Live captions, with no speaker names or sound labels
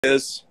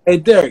is. Hey,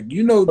 Derrick,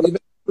 you know Evander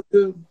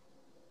Holyfield?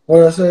 What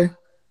did I say?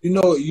 You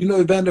know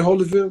Evander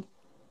Holyfield?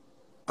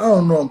 I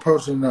don't know him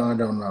personally. No, I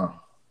don't know.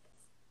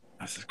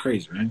 That's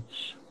crazy, right?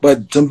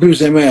 But some people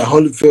say, man,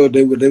 Holyfield,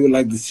 they would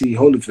like to see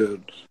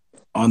Holyfield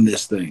on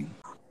this thing.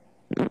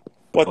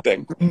 What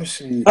thing? Let me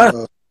see. I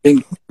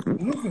think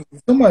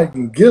Somebody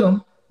can get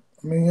him.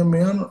 I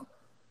don't.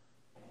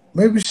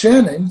 Maybe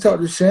Shannon. You talk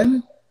to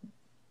Shannon?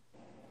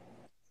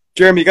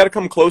 Jeremy, you got to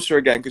come closer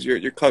again because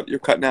you're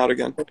cutting out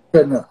again.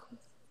 Cutting out.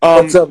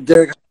 what's up,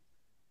 Derrick?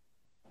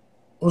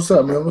 What's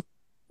up, man?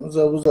 What's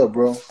up,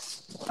 bro?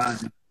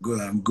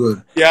 I'm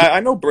good. Yeah,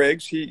 I know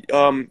Briggs. We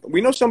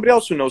know somebody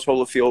else who knows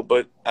Holyfield,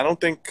 but I don't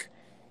think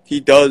he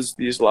does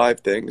these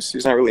live things.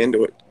 He's not really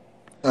into it.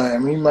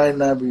 He might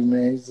not be,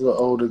 man. He's an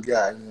older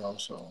guy,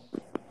 so.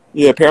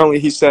 Yeah, apparently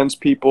he sends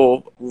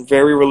people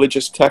very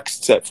religious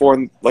texts at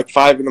 5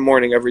 in the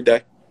morning every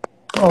day.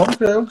 Oh,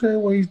 okay.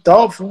 Well, he's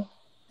thoughtful.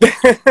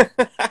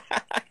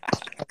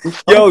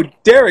 Yo,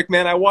 Derrick,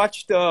 man, I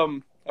watched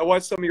some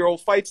of your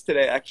old fights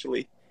today,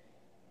 actually.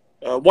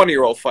 One of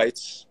your old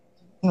fights.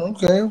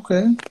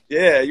 Okay.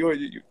 Yeah,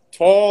 you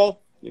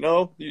tall,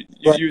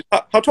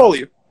 how tall are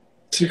you?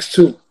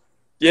 6'2".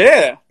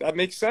 Yeah, that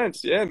makes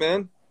sense. Yeah,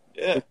 man.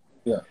 Yeah.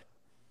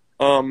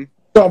 Saw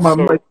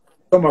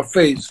my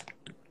face.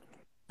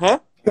 Huh?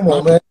 Come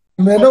on, man.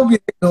 Man, don't be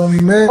hating on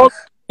me, man.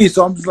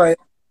 So I'm just like,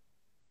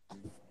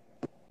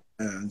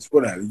 it's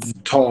whatever. It's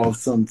tall,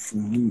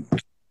 something.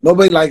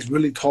 Nobody likes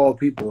really tall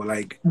people.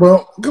 Like,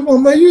 well, come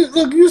on, man.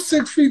 You're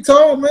 6 feet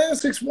tall, man.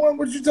 6'1".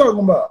 What you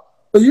talking about?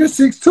 but you're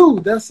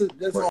 6'2". That's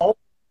all.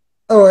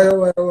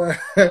 All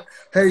right.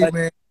 Hey,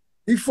 man.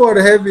 He fought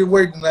a heavier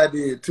weight than I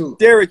did, too.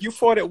 Derrick, you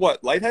fought at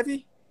what, light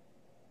heavy?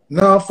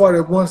 No, I fought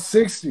at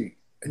 160.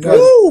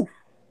 Woo!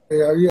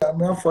 Yeah.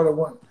 I fought at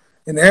one.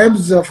 In the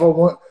amateurs, I fought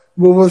one.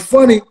 What was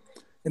funny,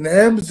 in the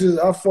amateurs,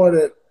 I fought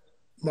at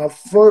my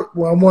first,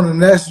 I won the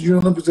National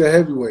Junior Olympics at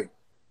heavyweight.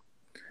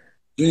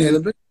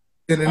 And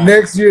the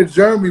next year,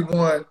 Jeremy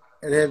won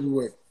at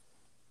heavyweight.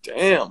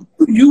 Damn.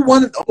 You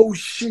won it. Oh,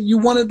 shit. You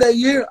won it that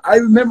year? I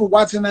remember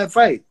watching that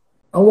fight.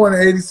 I won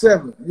at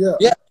 87, yeah.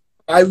 Yeah.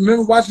 I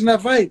remember watching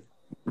that fight.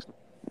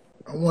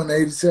 I won at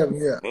 87,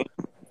 yeah.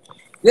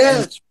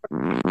 Yeah.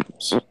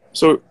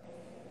 So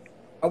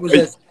I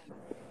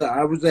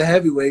was a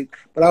heavyweight,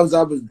 but I was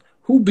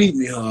who beat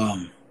me?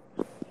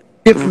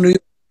 Kid from New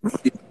York.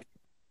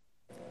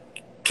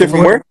 Kid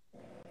from where?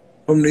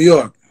 From New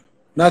York.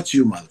 Not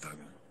you, motherfucker.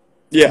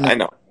 Yeah, I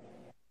know.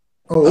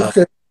 Oh,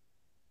 okay.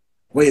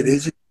 Wait,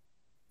 is it?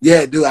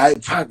 Yeah, dude.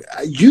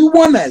 You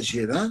won that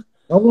shit, huh?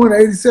 I won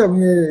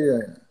 87. Yeah.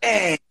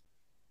 Hey.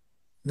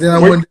 Then I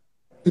went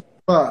to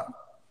 5.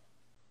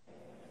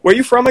 Where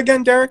you from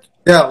again, Derrick?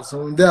 Dallas.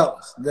 I'm in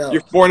Dallas.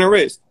 You're born and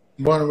raised.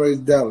 Born and raised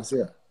in Dallas.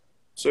 Yeah.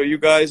 So you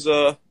guys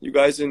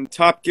in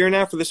top gear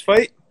now for this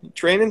fight?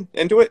 Training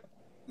into it?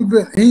 He's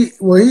been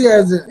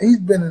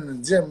in the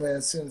gym,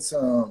 man, since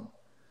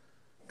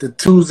the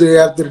Tuesday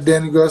after the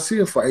Danny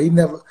Garcia fight.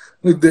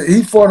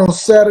 He fought on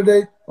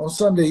Saturday. On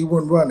Sunday, he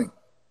wasn't running.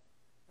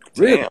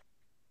 Really?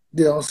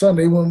 Yeah, on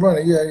Sunday he wasn't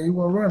running. Yeah, he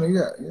wasn't running.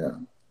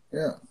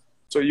 Yeah.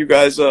 So you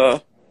guys,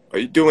 are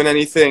you doing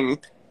anything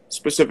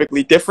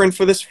specifically different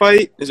for this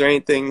fight? Is there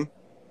anything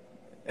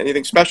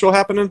special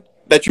happening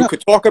that you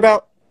could talk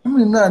about? I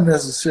mean, not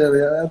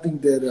necessarily. I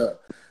think that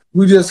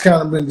we just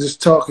kind of been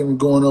just talking and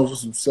going over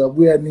some stuff.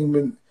 We hadn't even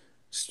been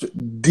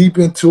deep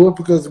into it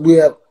because we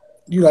have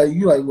you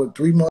like what,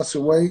 3 months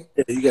away?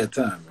 Yeah, you got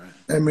time,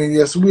 right? I mean,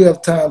 yeah. So we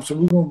have time. So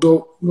we're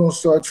gonna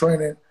start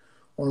training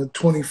on the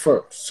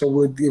 21st. So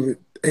we'll give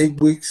it 8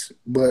 weeks.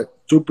 But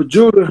Super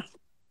Judah.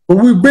 But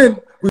we've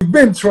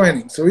been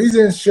training, so he's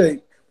in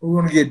shape.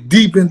 We're gonna get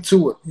deep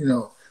into it,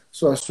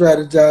 start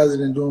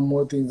strategizing and doing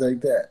more things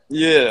like that.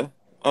 Yeah.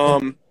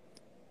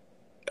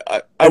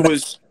 I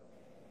was.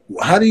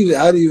 How do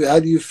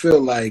you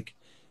feel like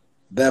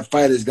that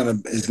fight is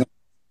gonna?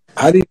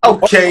 How do you?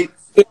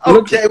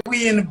 Okay,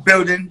 we in the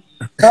building.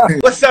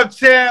 What's up,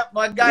 champ?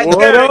 My guy.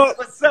 What up?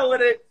 What's up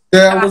with it?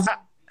 Yeah, what's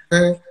up,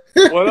 man?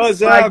 What up,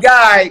 My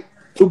guy.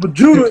 Super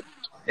Judah.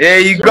 There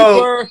you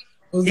go.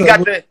 What's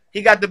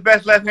He got the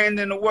best left hand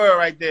in the world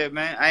right there,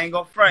 man. I ain't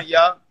gonna front,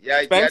 y'all.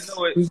 Yeah, I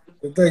know it.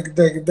 Thank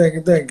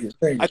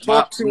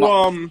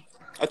you.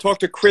 I talked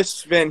to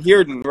Chris Van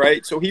Heerden,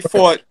 right? So he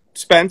fought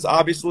Spence,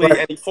 obviously, right.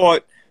 And he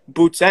fought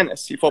Boots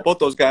Ennis. He fought both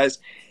those guys.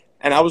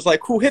 And I was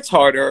like, who hits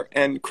harder?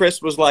 And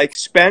Chris was like,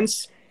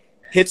 Spence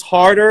hits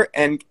harder,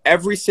 and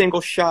every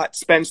single shot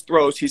Spence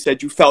throws, he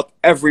said, you felt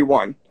every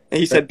one. And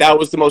he said that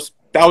was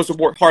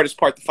the hardest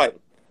part to fight.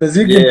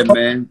 Yeah,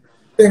 man.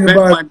 Spence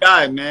my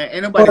guy, man.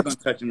 Ain't nobody gonna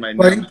touch him right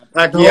now.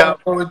 Pacquiao.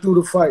 All the way through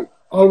the fight.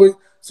 Always.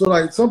 So,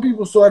 like, some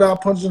people start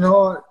out punching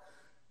hard.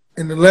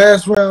 In the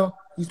last round,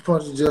 he's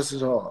punching just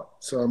as hard.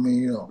 So, I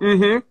mean,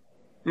 Mm-hmm.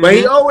 But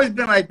he always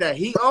been like that.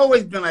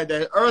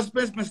 Errol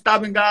Spence been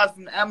stopping guys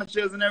from the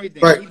amateurs and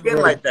everything. Right, He been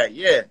like that,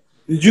 yeah.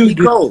 Did you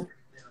go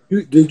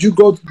through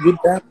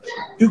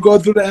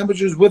the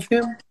amateurs with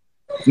him?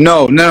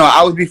 No.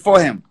 I was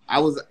before him. I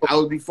was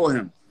before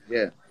him.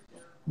 Yeah.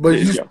 But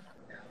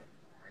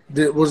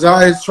Was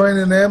I his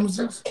trainer in the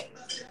Amazons?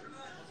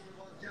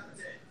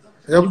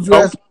 Is that what you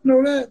asked? You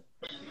know that?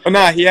 Oh,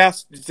 nah, he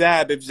asked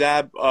Zab if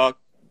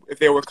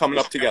they were coming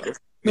up together.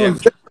 No, Yeah.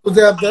 Zab was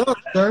after us.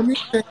 Jeremy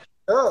came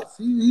after us.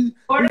 He's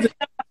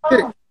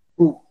a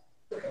group.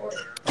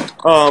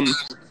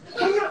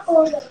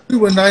 We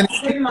were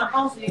 96.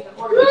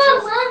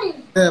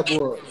 That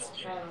was.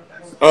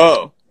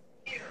 Oh.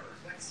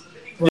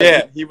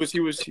 Right.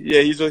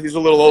 Yeah, he's a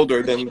little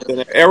older than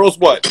Errol's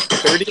what,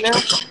 30 now?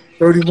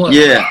 31.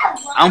 Yeah,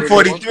 I'm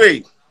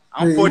 43.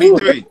 I'm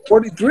 43.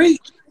 43.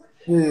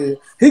 Yeah,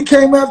 he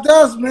came after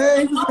us,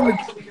 man. He was in the.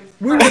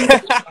 We were in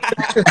the,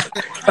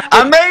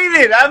 I made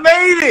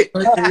it.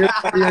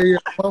 yeah.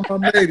 Mama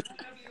made it.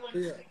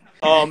 Yeah.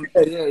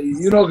 Yeah,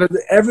 you know, because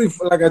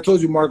like I told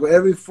you, Marco,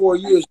 every 4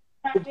 years,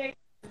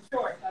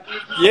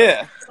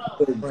 Yeah.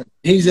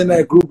 he's in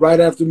that group right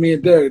after me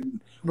and Derrick.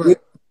 Right.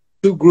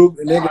 Two group,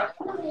 and they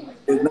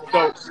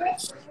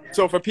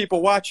So for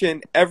people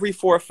watching, every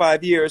 4 or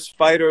 5 years,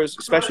 fighters,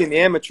 especially in the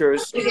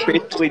amateurs,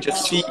 basically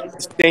just see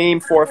the same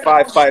 4 or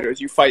 5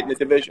 fighters you fight in the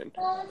division,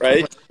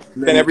 right?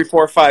 Then every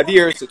 4 or 5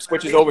 years, it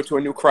switches over to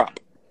a new crop.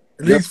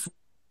 At least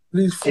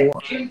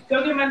 4.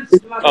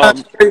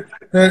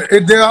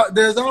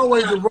 There's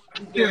always a Ron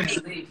Sims.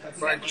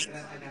 Right?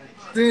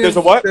 There's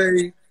a what?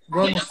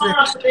 Ron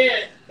Sims.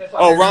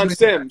 Oh, Ron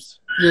Sims.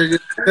 Yeah.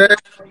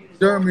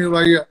 Jeremy,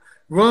 like, yeah.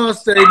 Ron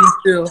stayed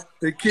until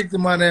they kicked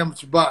him out of the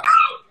amateur box.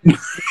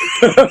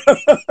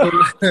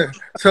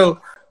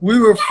 So we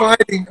were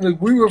fighting.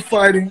 We were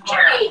fighting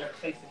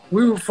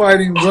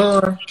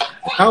Ron.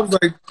 I was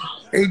like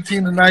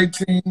 18 to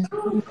 19.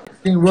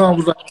 Ron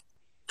was like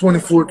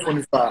 24,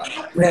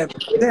 25.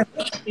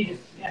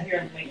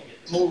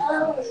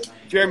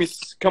 Jeremy,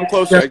 come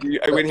closer. I didn't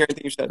hear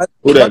anything you said.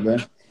 Who that,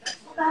 man?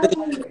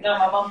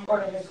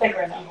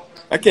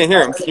 I can't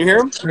hear him. Can you hear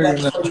him?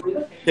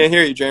 Can't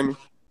hear you, Jeremy.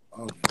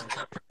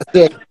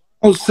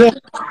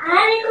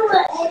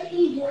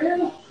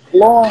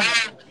 long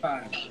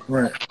time.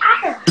 Right.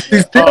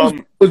 He's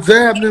with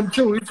Zab and them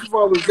too. He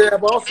fought with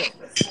Zab also.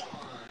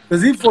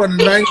 Because he fought in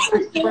the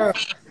 96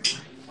 rounds.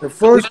 The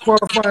first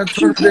qualifying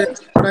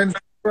tournament in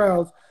 96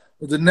 rounds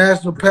was the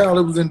National Pal.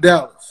 It was in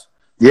Dallas.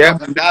 Yeah,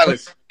 in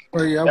Dallas.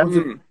 Oh, yeah, I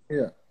was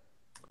yeah.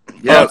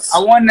 Yes. I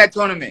won that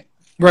tournament.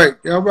 Right.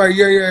 Yeah, right.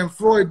 Yeah. And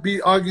Floyd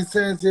beat Augie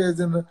Sanchez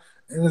in the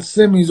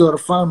semis or the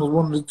finals,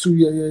 one of the two.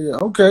 Yeah.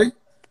 Okay.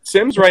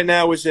 Sims right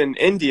now is in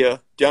India. I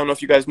don't know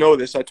if you guys know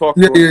this. I talked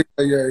to him.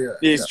 Yeah.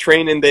 He's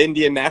training the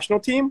Indian national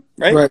team,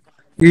 right? Right.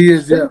 He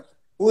is, yeah.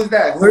 Who's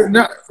that?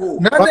 Not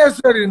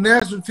necessarily the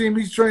national team.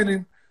 He's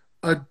training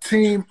a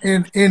team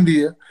in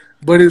India,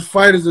 but his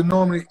fighters are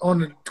normally on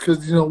the,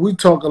 because, you know, we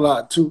talk a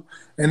lot too,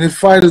 and his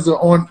fighters are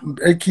on,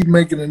 they keep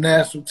making the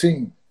national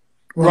team.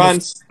 Ron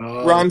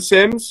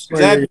Sims? Is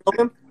that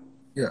him?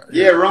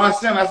 Yeah, Ron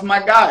Sims. That's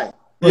my guy.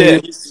 Yeah.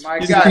 He's my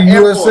guy.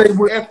 USA.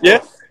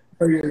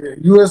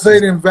 USA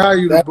didn't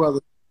value the brother,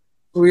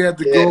 so he had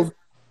to go.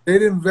 They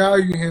didn't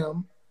value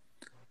him,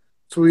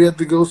 so he had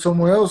to go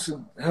somewhere else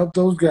and help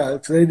those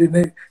guys. They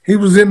didn't. He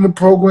was in the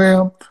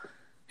program.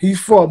 He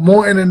fought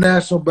more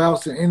international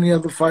bouts than any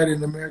other fighter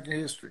in American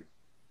history.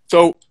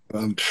 So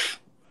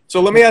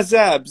let me ask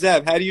Zab.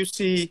 Zab, how do you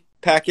see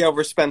Pacquiao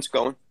versus Spence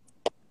going?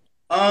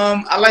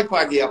 I like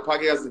Pacquiao.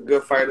 Pacquiao's a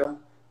good fighter.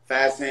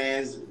 Fast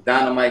hands,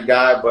 dynamite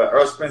guy, but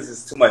Errol Spence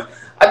is too much.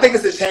 I think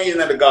it's a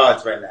changing of the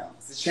guards right now.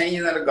 It's a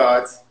changing of the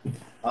guards.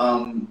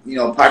 You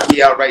know,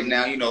 Pacquiao right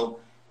now, you know,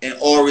 in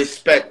all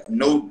respect,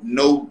 no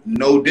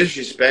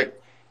disrespect,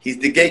 he's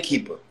the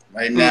gatekeeper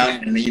right now.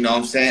 And you know what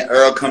I'm saying?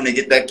 Errol come to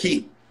get that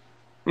key.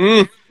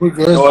 But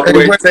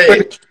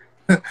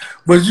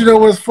you know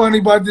what's funny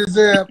about this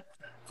app?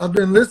 I've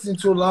been listening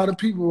to a lot of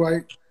people,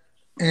 right?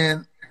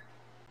 And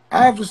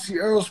obviously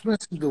Errol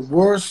Spence is the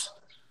worst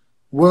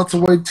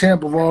welterweight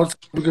champ of all time,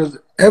 because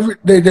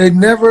they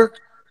never,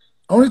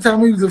 only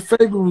time he was a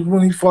favorite was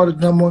when he fought a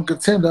 #1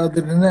 contender. Other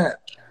than that,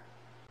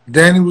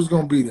 Danny was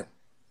gonna beat him.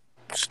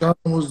 Sean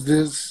was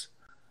this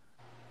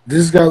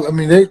guy. I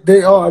mean,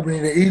 they are. I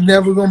mean, he's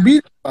never gonna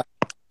beat him.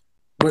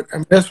 But I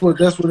mean, that's what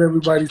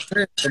everybody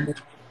said. I mean,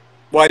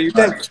 why do you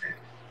think?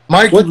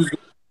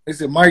 They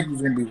said Mikey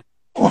was gonna beat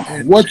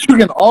him. What you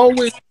can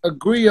always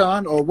agree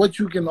on, or what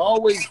you can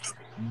always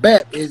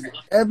bet, is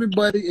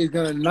everybody is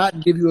gonna not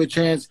give you a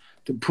chance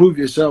to prove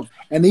yourself.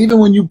 And even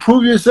when you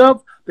prove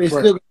yourself, they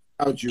still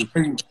out you.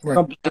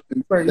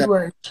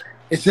 Right.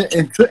 It's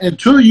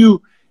until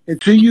you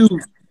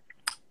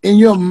in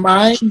your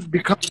mind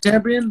become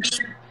champion,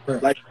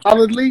 like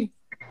solidly.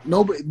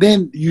 Nobody,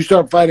 then you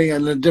start fighting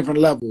at a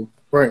different level.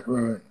 Right.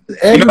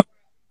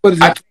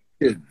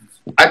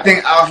 I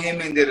think Al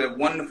Heyman did a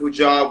wonderful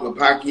job with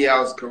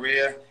Pacquiao's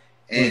career,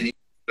 and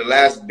the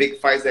last big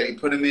fights that he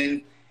put him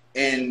in,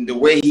 and the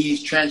way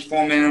he's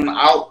transforming him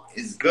out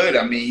is good.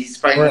 I mean, he's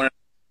fighting one of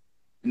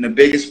the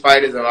biggest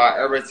fighters of our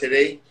era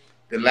today.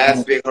 The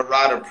last big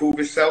hurrah to prove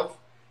himself,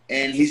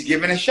 and he's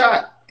giving a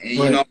shot. And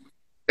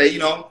you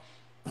know,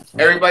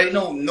 everybody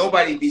know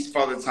nobody beats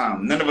Father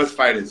Time. None of us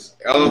fighters.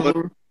 All of us.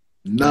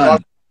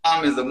 None.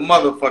 Is a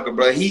motherfucker,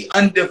 bro. He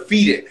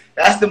undefeated.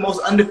 That's the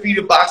most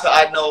undefeated boxer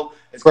I know.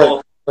 It's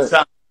called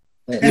Tom.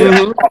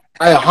 Yeah.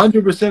 I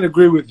 100%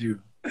 agree with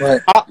you.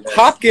 Right.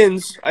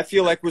 Hopkins, I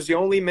feel like, was the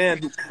only man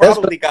who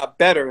probably got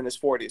better in his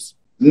 40s.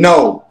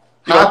 No.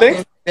 You don't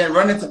think? Then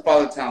run into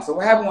Father Town. So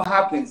what happened with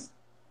Hopkins?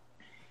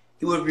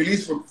 He was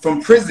released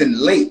from prison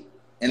late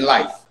in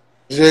life.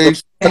 So he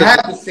didn't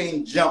have the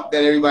same jump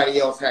that everybody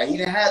else had. He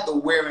didn't have the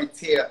wear and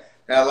tear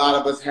that a lot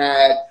of us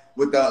had.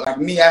 With the, like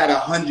me, I had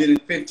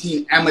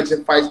 115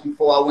 amateur fights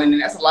before I went in.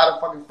 That's a lot of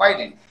fucking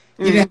fighting.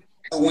 He didn't have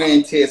the wear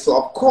and tear. So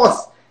of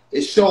course,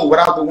 it showed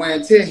without the wear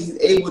and tear, he's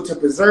able to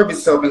preserve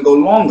himself and go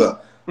longer.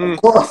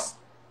 Of course.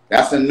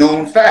 That's a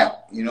known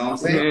fact. You know what I'm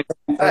saying?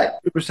 I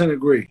 100%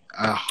 agree.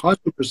 I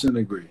 100%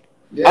 agree.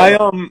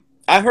 Yeah.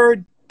 I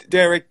heard,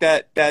 Derrick,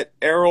 that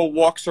Errol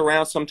walks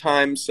around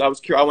sometimes. I was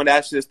curious. I want to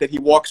ask you this: that he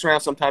walks around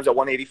sometimes at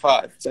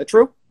 185. Is that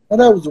true? Well,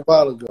 that was a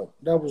while ago.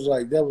 That was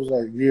like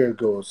a year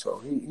ago or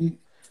so.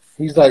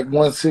 He's like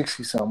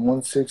 160 something,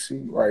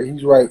 160. Right?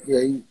 He's right.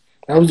 Yeah,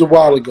 that was a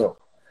while ago.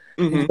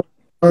 Is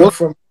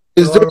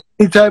there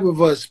any type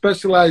of a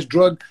specialized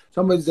drug?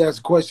 Somebody's asked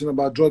a question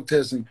about drug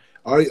testing.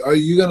 Are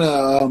you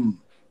gonna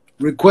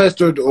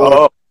request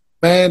or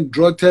ban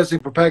drug testing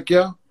for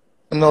Pacquiao?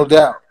 No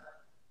doubt.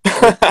 We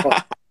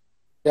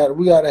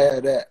gotta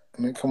have that.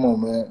 I mean, come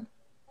on, man.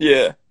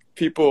 Yeah,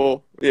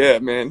 people. Yeah,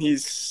 man.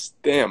 He's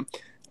damn.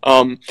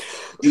 You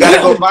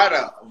gotta go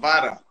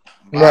Vada.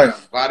 Right.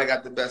 Vada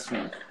got the best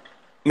one.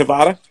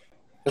 Nevada.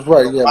 That's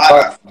right.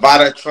 Yeah.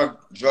 Vada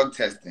drug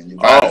testing.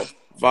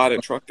 Vada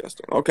drug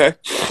testing. Okay.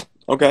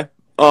 Go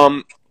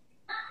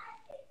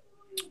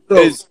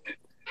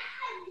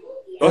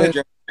ahead,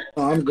 Jeremy.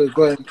 No, I'm good.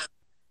 Go ahead.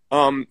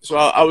 So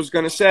I was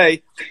gonna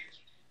say,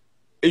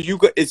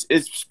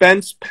 is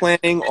Spence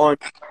planning on?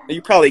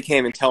 You probably can't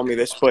even tell me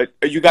this, but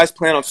are you guys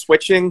planning on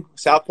switching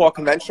Southpaw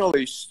conventional,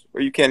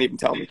 or you can't even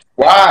tell me?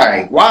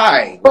 Why?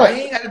 You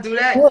ain't gotta do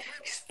that.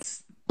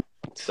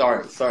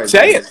 Sorry.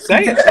 Say it.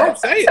 No,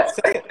 say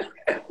it.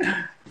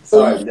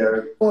 Sorry,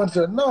 Derrick.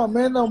 No,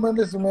 man.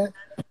 Listen, man.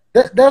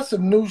 That's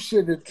some new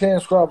shit that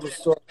Terrence Crawford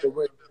started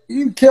with.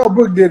 Even Kell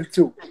Brook did it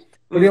too,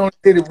 but he only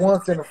did it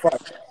once in a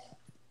fight.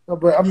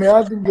 But I mean,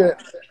 I think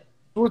that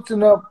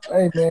switching up,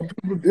 hey man,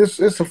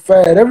 it's a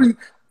fad. You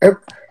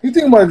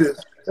think about this.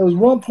 There was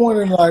one point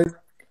in life,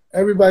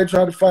 everybody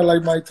tried to fight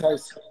like Mike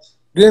Tyson.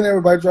 Then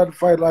everybody tried to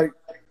fight like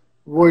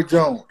Roy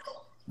Jones.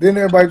 Then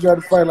everybody tried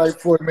to fight like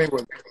Floyd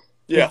Mayweather.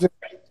 Yeah.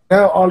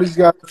 Now all these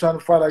guys are trying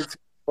to fight like Terrence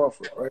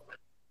Crawford, right?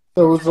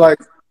 So it's like,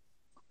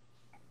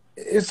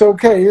 it's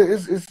okay.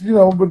 It's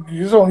but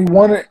there's only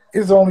one.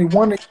 It's only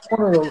one of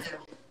those,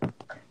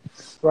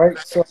 right?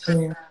 So I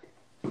mean,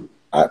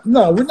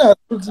 no, we're not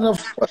switching up.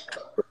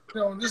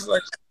 This is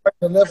like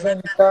the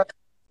left-handed guy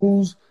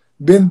who's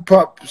been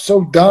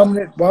so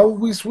dominant. Why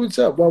would we switch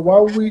up? Why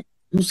would we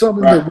do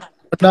something that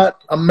we're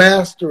not a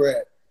master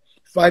at?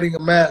 Fighting a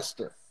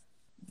master.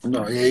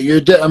 No, yeah, you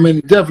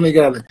definitely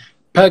got it.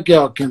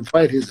 Pacquiao can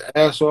fight his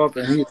ass off,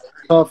 and he's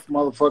a tough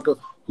motherfucker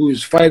who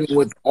is fighting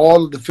with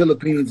all of the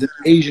Philippines and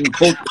Asian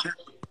culture.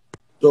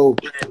 So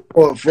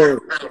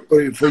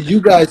for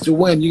you guys to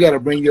win, you got to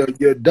bring your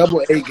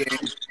double A game.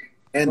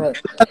 And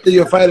after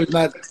your fighter's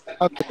not,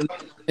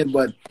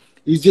 but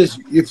you're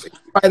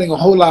fighting a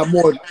whole lot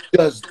more than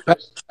just.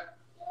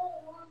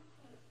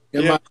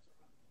 Yeah.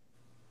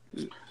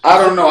 I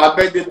don't know. I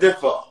beg to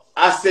differ.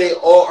 I say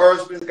all Errol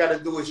Spence got to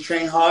do is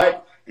train hard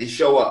and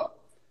show up.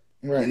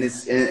 Right. And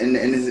it's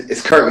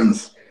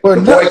curtains. The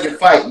boy can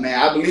fight,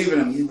 man. I believe in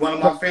him. He's one of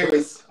my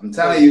favorites. I'm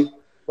telling you.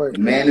 The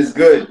man is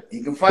good.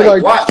 He can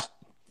fight. Watch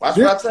what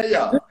I tell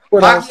y'all.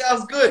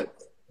 Pacquiao's good.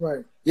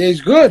 Right. Yeah, he's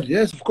good.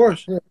 Yes, of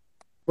course. Yeah.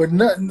 But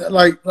nothing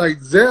like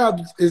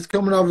Zab is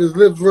coming off his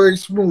lips very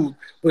smooth.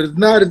 But it's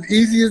not as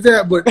easy as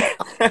that. But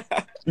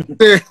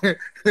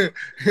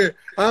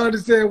I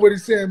understand what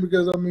he's saying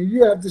because, I mean,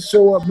 you have to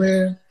show up,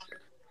 man.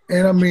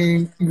 And, I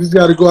mean, you just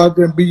got to go out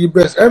there and be your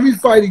best. Every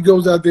fight he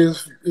goes out there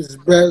is his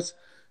best.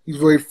 He's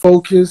very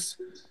focused.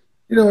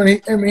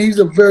 And he's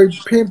a very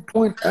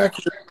pinpoint,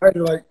 accurate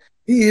fighter. Like,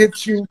 he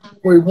hits you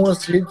where he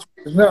wants to hit you.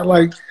 It's not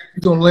like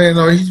he's going to land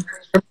on.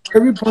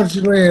 Every punch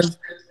he lands,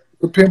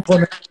 the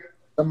pinpoint.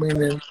 I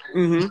mean,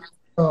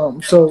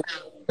 so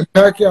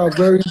Pacquiao is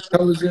very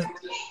intelligent.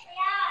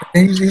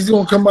 And he's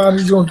going to come out and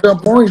he's going to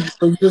jump on you.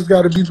 So you just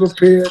got to be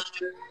prepared.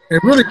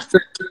 And really,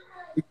 the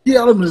key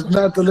element is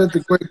not to let the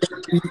great guy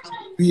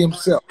be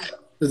himself.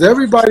 Because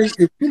everybody,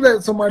 if you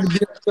let somebody be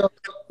himself,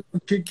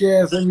 kick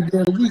your ass every day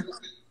of the week.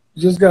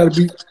 You just got to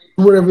be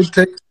whatever it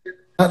takes.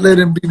 Not let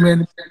him be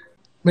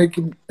make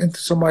him into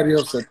somebody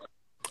else.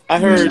 I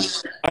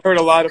heard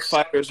a lot of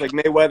fighters like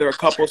Mayweather. A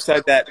couple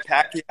said that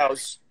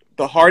Pacquiao's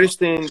the hardest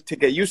thing to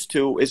get used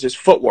to is his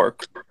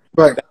footwork.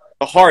 Right. That's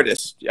the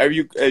hardest. Are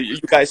you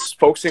guys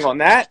focusing on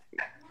that?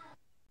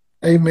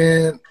 Hey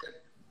man,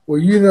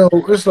 well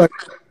it's like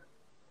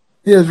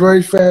it's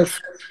very fast.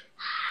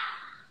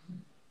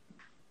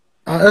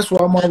 That's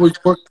why I'm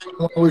always working,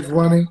 I'm always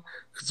running.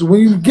 Because when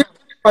you get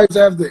fights,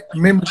 I have to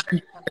mimic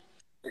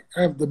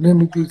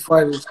these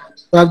fighters.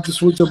 I have to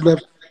switch up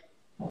left.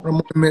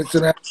 more minutes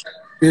and I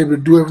be able to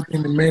do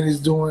everything that Manny's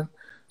doing.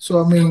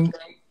 So I mean,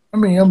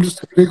 I'm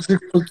just a big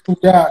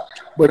 6'2" guy,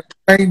 but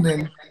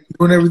training,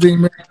 doing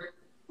everything. Man,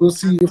 we'll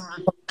see if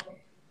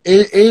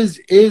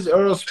is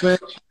Errol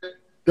Spence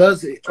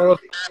does Errol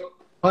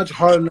punch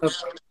hard enough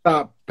to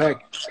stop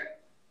Pacquiao?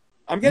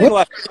 I'm getting a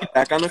lot of feedback.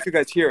 I don't know if you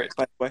guys hear it,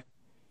 by the way.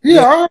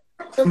 Yeah,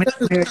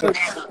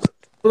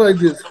 like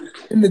this.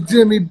 In the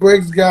gym, he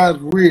breaks guys'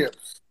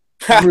 ribs.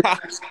 I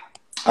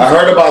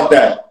heard about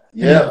that.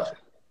 Yeah.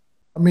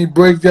 I mean,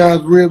 break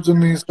guys' ribs. I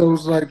mean, so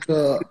it's like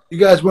You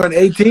guys wearing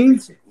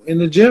 18s in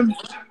the gym?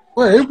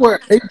 well, it was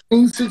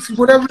 18, 16,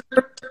 whatever.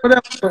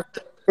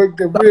 Break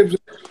their ribs.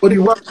 What do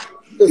you want?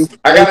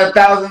 I got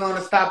 1,000 on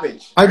the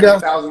stoppage. I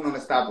got 1,000 on the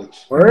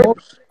stoppage. a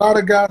lot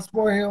of guys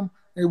for him.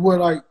 They were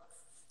like,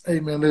 "Hey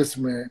man,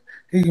 listen, man,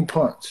 he can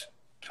punch."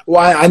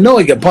 Well, I know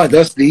he can punch.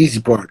 That's the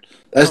easy part.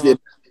 That's the.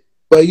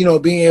 But you know,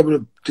 being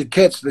able to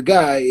catch the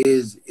guy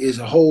is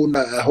a whole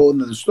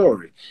nother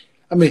story.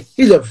 I mean,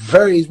 he's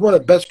one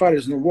of the best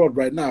fighters in the world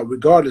right now,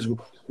 regardless of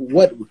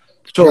what.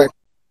 So, right.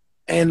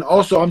 And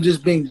also, I'm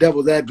just being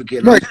devil's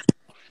advocate. Right.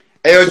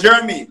 Hey, yo,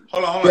 Jeremy,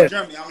 hold on, Yeah.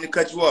 Jeremy, I'm gonna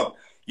cut you off.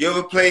 You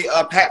ever play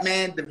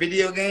Pac-Man, the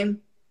video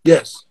game?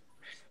 Yes.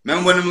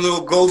 Remember when them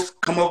little ghosts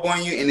come up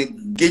on you and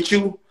it get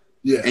you?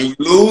 Yeah. And you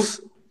lose?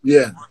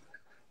 Yeah.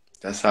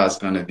 That's how it's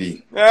gonna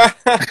be. The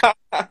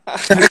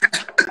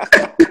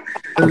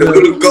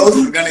little ghost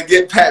is gonna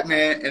get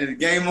Pac-Man and it's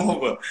game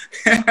over.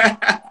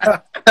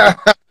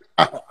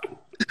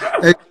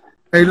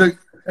 Hey, look,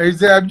 hey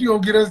Zab, you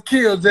gonna get us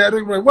killed, Zab?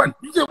 They're like, what?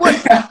 You said what?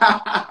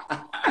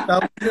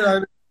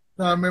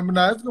 I remember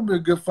now. It's gonna be a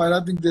good fight.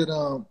 I think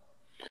that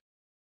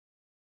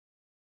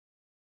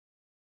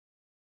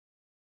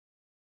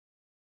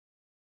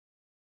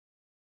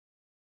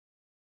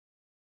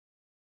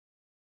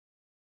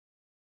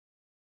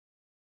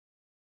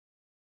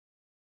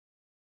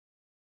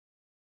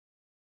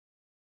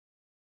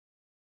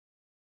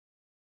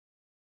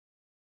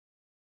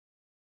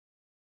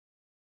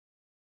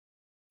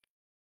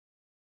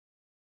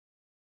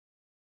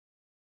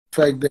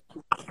fact that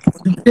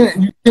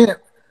you can't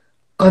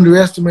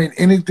underestimate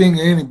anything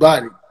or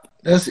anybody.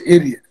 That's an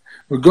idiot.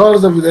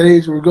 Regardless of his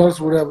age, regardless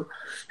of whatever.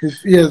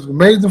 He has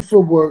amazing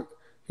footwork.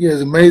 He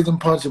has amazing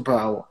punching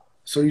power.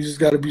 So you just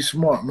got to be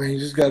smart, man. You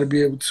just got to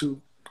be able to,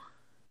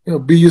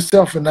 be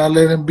yourself and not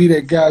let him be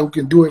that guy who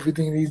can do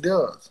everything he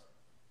does.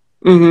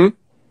 Malik,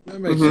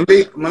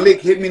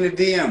 hit me in the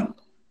DM.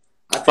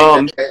 I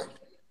think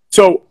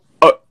So,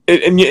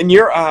 in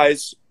your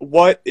eyes,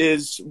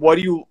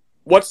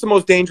 what's the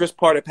most dangerous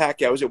part of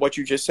Pacquiao? Is it what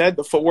you just said,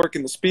 the footwork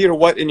and the speed, or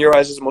what in your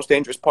eyes is the most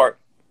dangerous part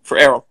for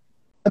Errol?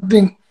 I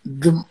think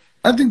the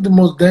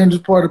most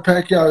dangerous part of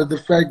Pacquiao is the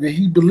fact that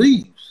he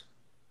believes.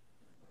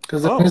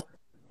 Because it's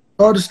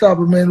hard to stop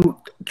a man who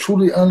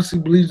truly, honestly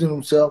believes in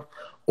himself,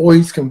 or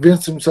he's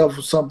convinced himself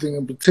of something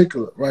in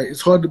particular. Right?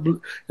 It's hard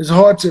to,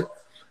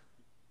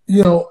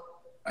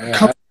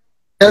 come.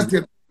 That's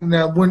it.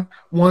 Now,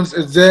 once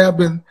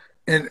Zab and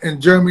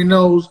Jeremy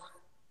knows,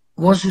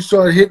 once you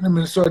start hitting them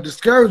and start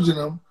discouraging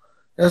them,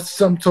 that's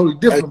something totally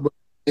different. But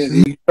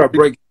you start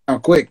breaking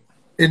down quick.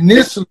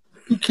 Initially,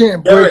 you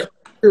can't break.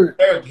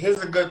 Derrick,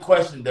 here's a good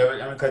question, Derrick.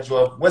 I'm gonna cut you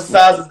off. What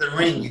size is the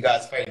ring you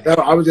guys fighting?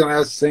 I was gonna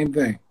ask the same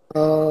thing.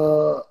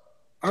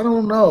 I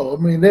don't know. I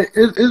mean, it's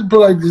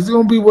like this. It's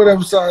gonna be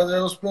whatever size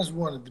Errol Spence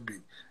wanted to be.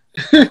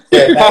 Yeah,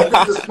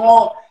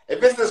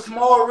 if it's a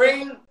small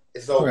ring,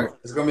 it's over. Right.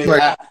 It's gonna be.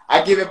 Right.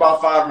 I give it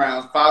about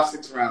 5,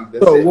 6 rounds.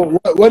 That's so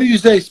what do you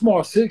say?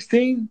 Small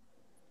 16?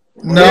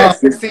 No, yeah,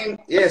 16.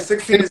 Yeah,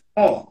 16 is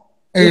small.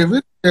 Hey,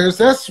 if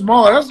that's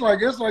small, that's like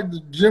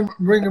the gym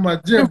ring in my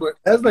gym. But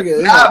that's like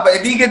but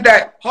if you get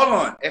that, hold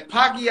on. If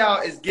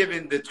Pacquiao is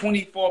given the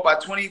 24 by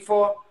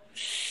 24,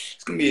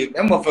 it's gonna be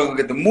that motherfucker gonna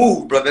get the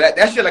move, brother.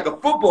 That shit like a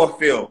football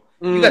field.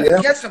 You got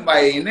to catch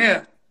somebody in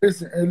there.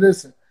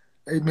 Listen.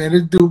 Hey man,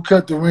 this dude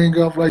cut the ring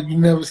off like you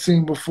never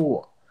seen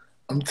before.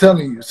 I'm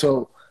telling you.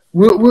 So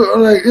we're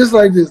like, it's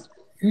like this.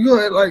 You go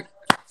like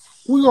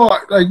we're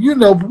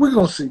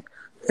gonna see.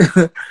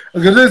 Okay,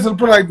 listen,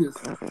 put it like this.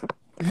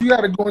 If you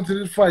got to go into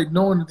this fight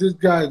knowing that this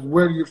guy is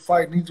ready to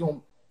fight, and he's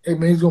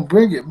gonna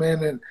bring it,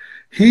 man. And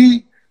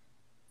he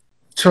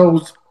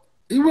chose.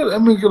 He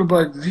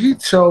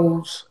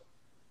chose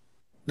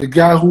the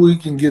guy who he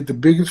can get the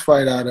biggest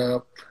fight out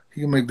of.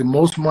 He can make the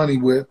most money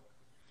with,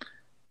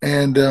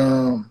 and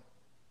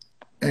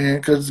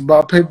because it's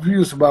about pay-per-view,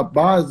 it's about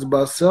buys, it's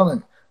about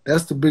selling.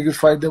 That's the biggest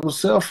fight that will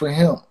sell for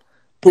him.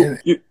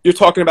 You're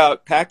talking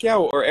about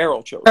Pacquiao or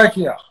Errol chose?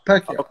 Pacquiao.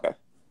 Okay.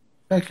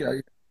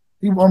 Pacquiao.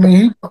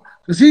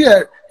 Because he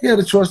had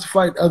a choice to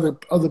fight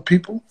other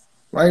people,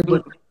 right?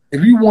 But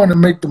if you want to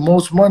make the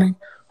most money,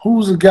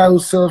 who's the guy who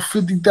sells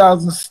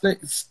 50,000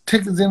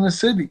 tickets in the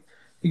city?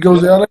 He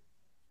goes to LA,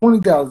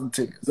 20,000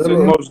 tickets. That's the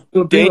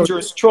most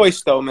dangerous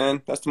choice, though,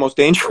 man. That's the most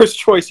dangerous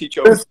choice he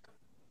chose.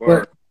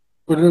 But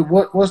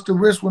what's the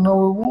risk with no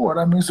reward?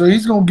 I mean, so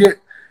he's gonna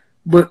get.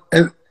 But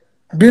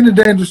being a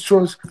dangerous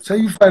choice, say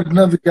you fight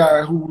another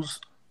guy who's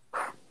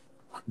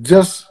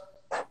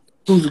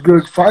a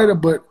good fighter,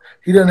 but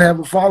he doesn't have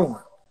a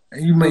following.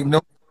 and you make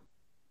no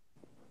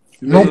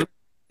You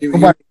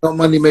don't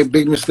money make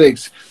big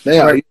mistakes.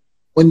 Right.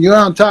 When you're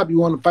on top, you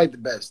want to fight the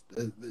best.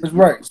 That's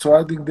right. So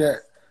I think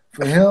that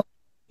for him,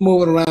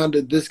 moving around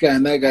to this guy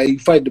and that guy, you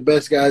fight the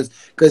best guys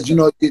because you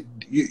know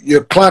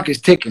your clock is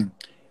ticking,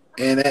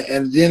 and at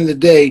the end of the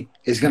day,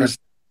 it's gonna.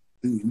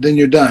 Then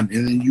you're done,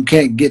 and then you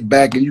can't get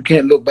back, and you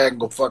can't look back and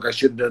go, "Fuck, I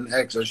should have done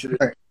X. I should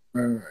have."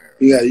 right.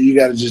 You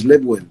got to just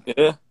live with it.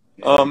 Yeah.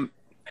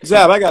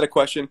 Zab, I got a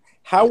question.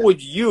 How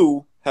would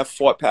you have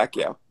fought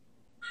Pacquiao?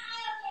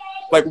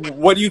 Like,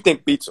 what do you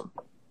think beats him?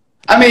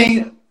 I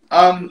mean,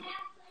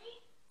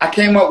 I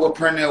came up with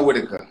Pernell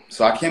Whitaker.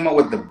 So I came up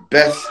with the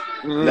best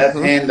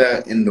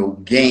left-hander in the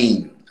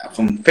game.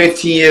 From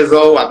 15 years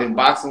old, I've been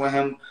boxing with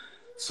him.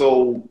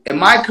 So in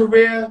my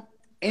career,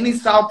 any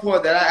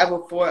southpaw that I ever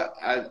fought,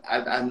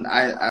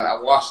 I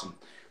watched him.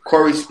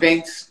 Corey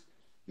Spinks,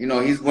 you know,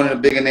 he's one of the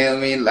bigger names. I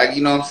mean, like,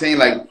 you know what I'm saying?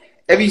 Like,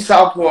 every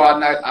southpaw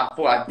I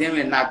fought, I damn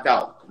it knocked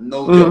out.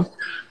 No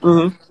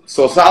joke.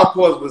 So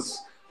southpaws was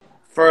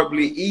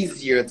preferably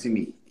easier to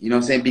me. You know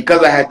what I'm saying?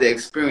 Because I had the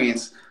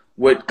experience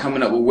with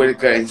coming up with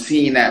Whitaker and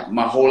seeing that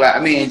my whole life. I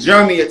mean, in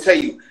Germany, I tell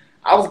you,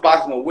 I was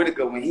boxing with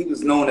Whitaker when he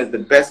was known as the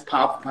best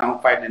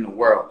pound-for-pound fighter in the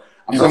world.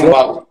 I'm talking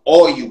about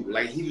all you.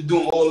 Like, he was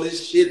doing all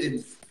this shit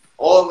and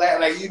all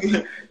that. Like,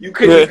 you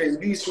couldn't even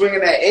be swinging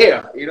that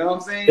air. You know what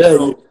I'm saying?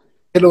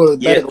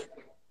 Yeah.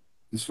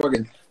 It's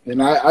fucking.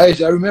 And I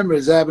remember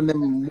Zab and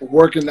them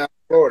working down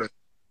in Florida.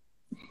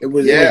 It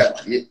was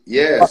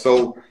yeah.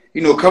 So,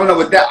 you know, coming up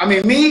with that. I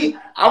mean, me,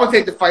 I would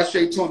take the fight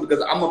straight to him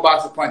because I'm a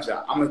boxer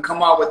puncher. I'm gonna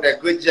come out with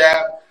that good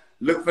jab,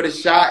 look for the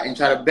shot, and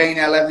try to bang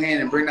that left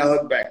hand and bring that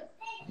hook back.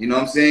 You know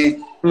what I'm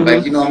saying?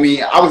 Like, you know what I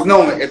mean? I was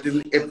knowing if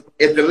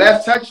the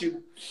left touch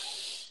you,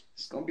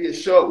 it's gonna be a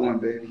short one,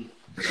 baby.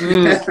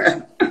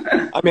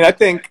 I mean, I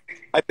think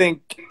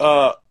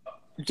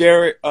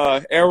Derrick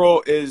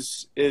Errol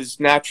is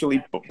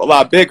naturally a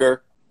lot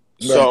bigger,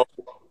 so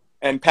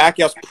and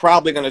Pacquiao's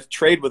probably going to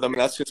trade with him,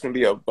 and that's just going to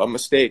be a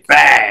mistake.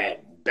 Bad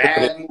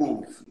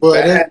move. Well,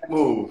 bad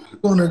move. I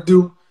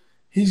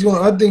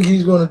think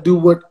he's gonna do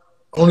what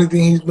only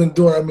thing he's been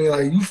doing. I mean,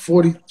 like, you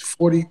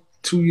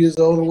 42 years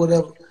old or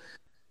whatever.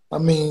 I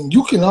mean,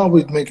 you can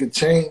always make a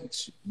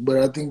change, but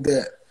I think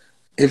that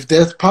if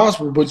that's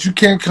possible, but you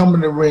can't come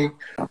in the ring.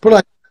 But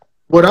like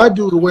what I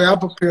do, the way I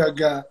prepare a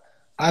guy,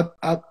 I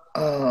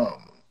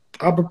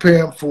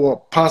prepare him for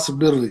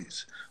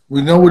possibilities.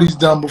 We know what he's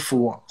done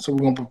before, so we're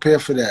gonna prepare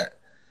for that.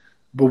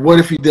 But what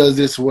if he does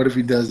this or what if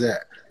he does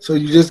that? So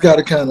you just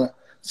gotta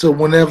so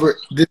whenever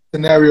this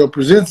scenario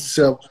presents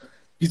itself,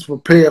 he's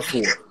prepared for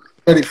it,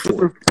 ready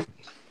for it.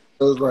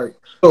 So it's like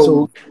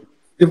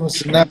different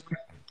scenario.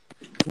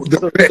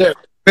 The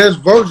best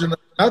version,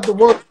 not the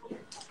worst,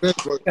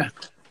 best version. Yeah.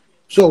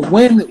 So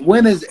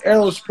when is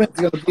Errol Spence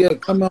gonna be able to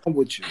come on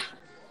with you?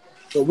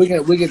 So we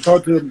can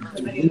talk to him.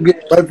 We can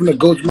get right from the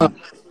goat's mouth.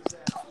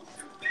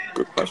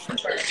 Good question.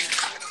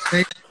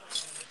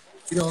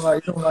 He don't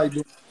like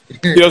doing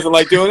it. He doesn't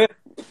like doing it?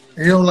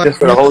 He don't like just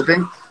for the whole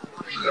thing?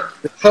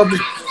 The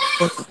public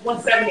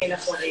 170,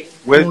 that's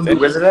 180.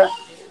 Where's it at?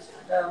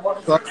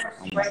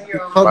 Right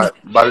here on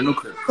By the new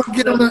crib.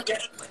 Get on that.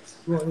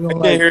 I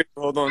can't hear you.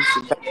 Hold on.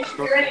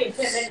 You're ready in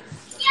 10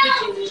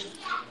 minutes.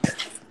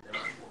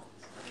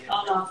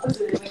 Oh, no.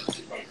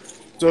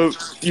 So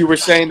you were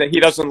saying that he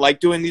doesn't like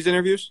doing these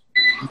interviews?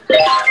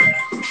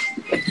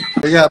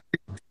 Yeah.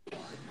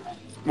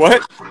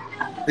 What?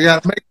 They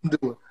gotta make him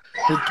do it.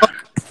 His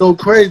public go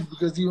crazy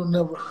because he will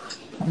never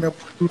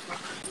do it.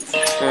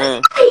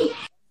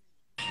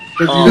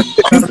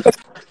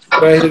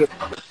 Right here.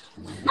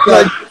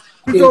 Like,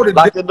 we go to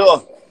Lock the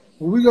door.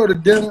 when we go to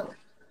dinner,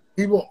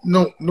 he won't.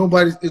 No,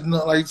 nobody. It's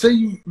not like say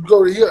you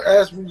go to here,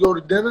 ask me to go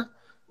to dinner.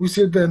 We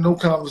sit there, no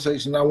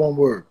conversation, not one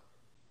word.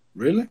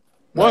 Really?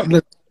 What?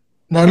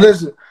 Now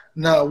listen,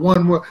 not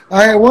one word.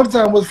 I had one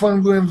time was funny.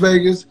 We were in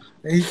Vegas,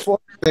 and he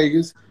fought in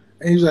Vegas,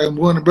 and he was like, "I'm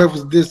going to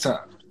breakfast this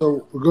time."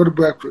 So we go to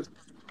breakfast,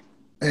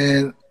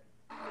 and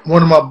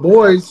one of my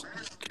boys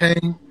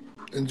came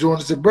and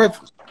joined us at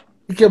breakfast.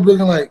 He kept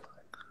looking like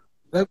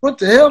what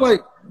the hell? Like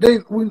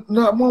we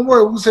not one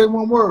word. We say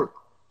one word.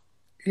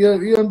 He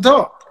doesn't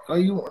talk.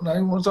 Like he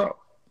won't talk.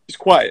 He's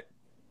quiet.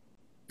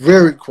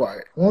 Very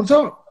quiet. Won't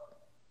talk.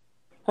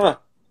 Huh.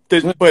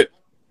 But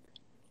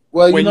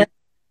Well, when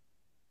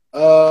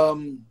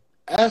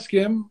ask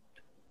him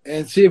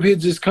and see if he'll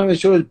just come and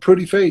show his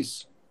pretty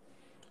face.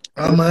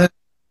 Somebody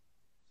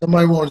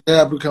wants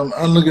Zab to come.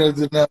 I'm looking at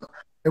this now.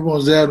 They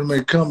want Zab to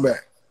make a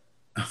comeback.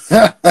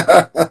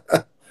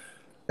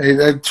 Hey,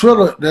 that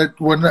Triller,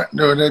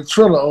 that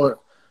Triller.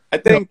 I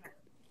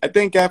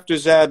think after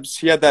Zab's,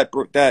 he had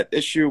that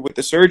issue with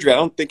the surgery. I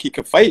don't think he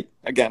could fight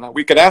again.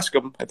 We could ask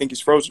him. I think he's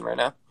frozen right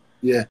now.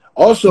 Yeah.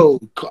 Also,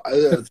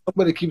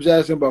 somebody keeps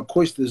asking about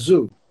Costa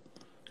Zoo.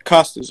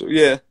 Costa Zoo,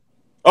 yeah.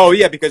 Oh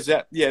yeah, because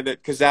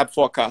Zab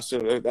fought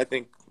Costa. I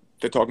think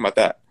they're talking about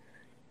that.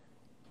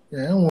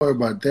 Yeah, don't worry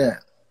about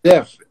that.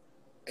 Def,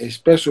 a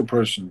special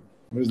person.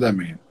 What does that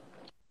mean?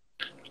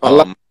 I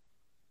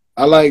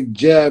like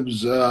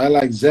Jabs. I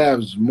like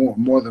Zabs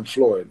more than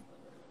Floyd.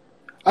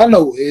 I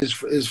know is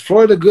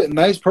Floyd a good,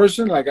 nice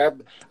person? Like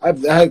I've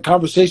had a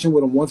conversation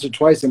with him once or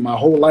twice in my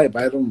whole life.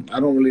 I don't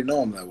really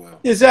know him that well.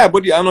 Yeah, Zab, I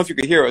don't know if you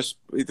could hear us.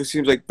 It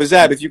seems like, but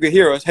Zab, if you could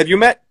hear us, have you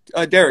met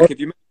Derrick? Have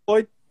you met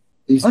Floyd?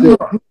 He's I still.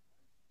 know.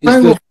 He's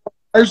still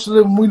I used to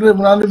live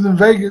when I lived in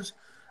Vegas.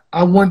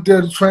 I went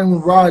there to train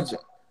with Roger,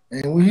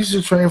 and we used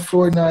to train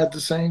Floyd and I at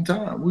the same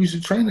time. We used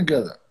to train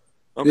together.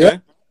 Okay.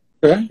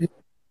 okay.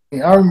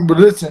 And I remember.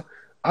 Listen,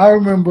 I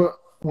remember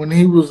when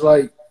he was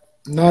like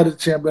not a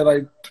champ at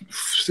like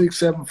 6,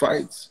 7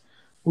 fights.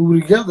 We were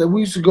together.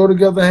 We used to go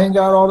together, hang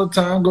out all the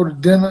time, go to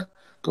dinner,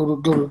 go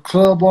to the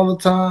club all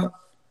the time.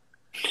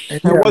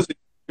 And How was it?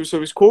 So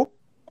he's cool?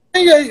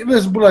 yeah,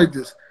 listen, but like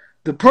this.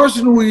 The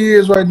person who he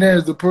is right now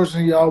is the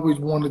person he always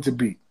wanted to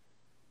be.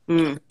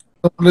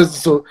 Listen,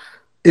 so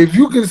if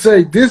you can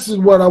say, this is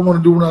what I want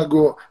to do when I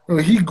grow up,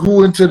 he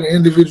grew into the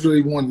individual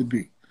he wanted to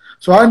be.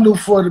 So I knew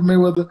Floyd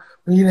Mayweather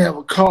when he didn't have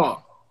a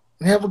car.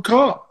 He didn't have a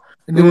car.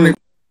 And then when they bought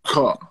a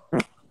car,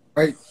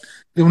 right?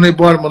 Then when they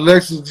bought him a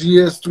Lexus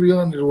GS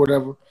 300 or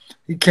whatever,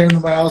 he came to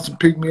my house and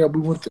picked me up.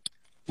 We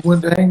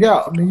went to hang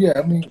out. He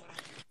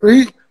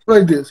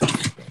like this.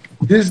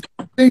 This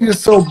thing is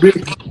so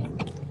big.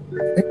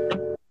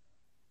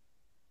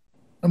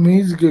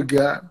 He's a good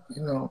guy,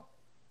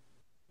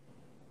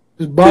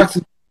 His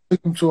boxing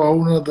took him to a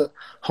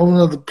whole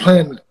nother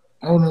planet,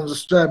 whole nother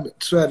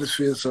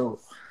stratosphere. So,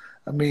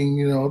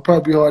 it'll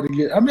probably be hard to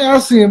get.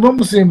 I'll see him. I'm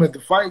gonna see him at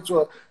the fights,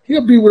 or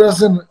he'll be with us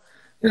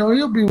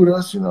he'll be with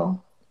us.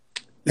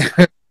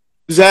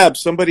 Zab,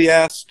 somebody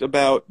asked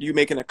about you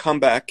making a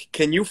comeback.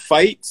 Can you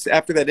fight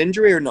after that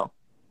injury or no?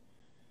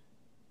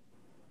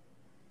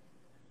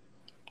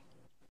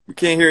 We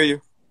can't hear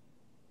you.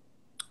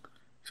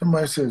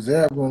 Somebody says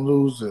Zab gonna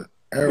lose to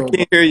Errol. We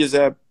can't hear you,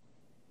 Zab.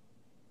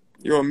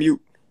 You're on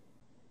mute.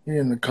 He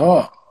in the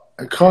car.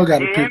 The car got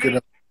to pick it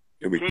up.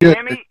 Can you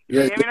hear me? Can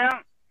you hear me now?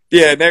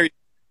 Yeah, there.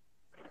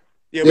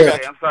 Yeah, we got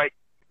Okay, I'm sorry.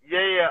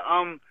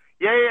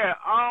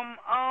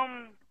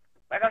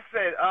 Like I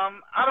said,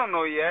 I don't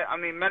know yet.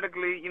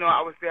 Medically,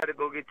 I would say I had to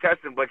go get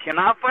tested, but can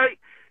I fight?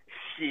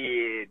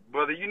 Shit,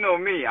 brother, you know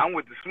me. I'm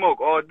with the smoke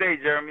all day,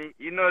 Jeremy.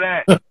 You know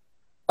that.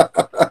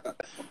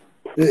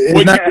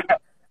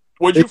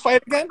 Would you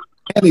fight again?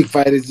 Any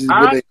fight is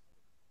just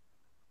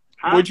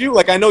Would you?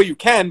 Like, I know you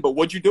can, but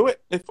would you do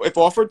it if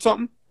offered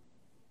something?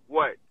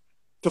 What?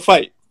 To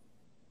fight.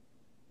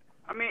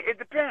 It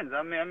depends.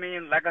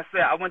 Like I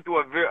said, I went through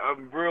a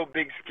real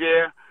big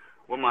scare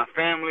with my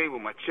family,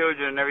 with my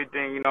children and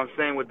everything, you know what I'm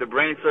saying, with the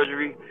brain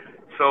surgery.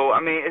 So,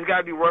 it's got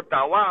to be worth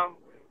our while.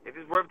 If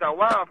it's worth our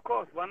while, of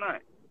course, why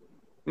not?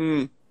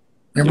 And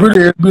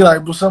really, it'd be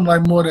like something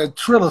like more of that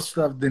thriller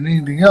stuff than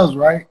anything else,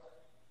 right?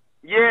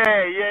 Yeah.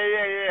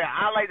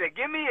 I like that.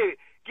 Give me a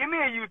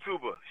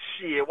YouTuber.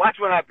 Shit, watch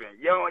what happens.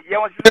 Yo, want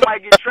to see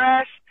somebody get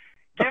trashed?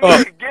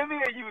 Give me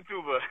a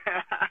YouTuber.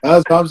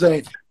 That's what I'm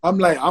saying.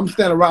 I'm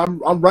standing right.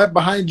 I'm right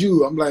behind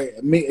you. I'm like,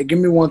 give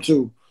me one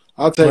too.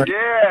 I'll take. Yeah,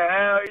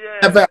 hell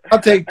yeah. In fact, I'll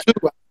take two.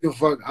 I don't give a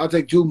fuck. I'll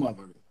take two,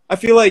 motherfucker. I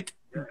feel like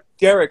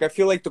Derrick. I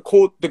feel like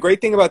the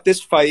great thing about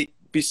this fight,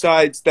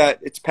 besides that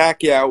it's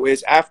Pacquiao,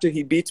 is after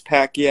he beats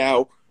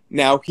Pacquiao,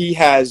 now he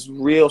has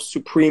real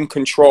supreme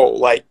control.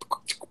 Like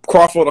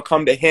Crawford will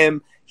come to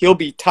him. He'll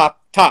be top.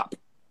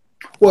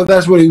 Well,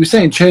 that's what he was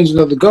saying. Changing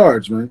of the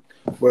guards, man.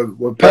 Where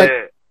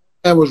Pacquiao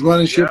was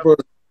running shit for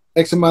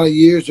X amount of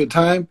years or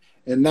time,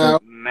 and now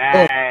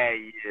mad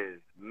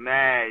years.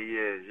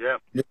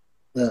 Yep.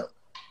 Yeah.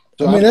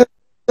 So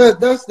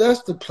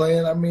that's the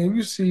plan.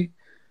 You see,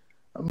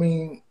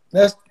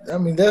 that's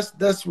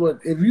what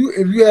if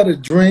you had a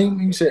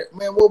dream, you said,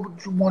 man, what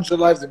would you want your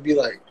life to be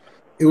like?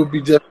 It would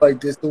be just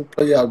like this. It would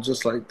play out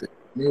just like this.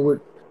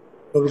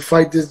 To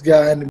fight this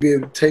guy and to be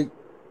able to take,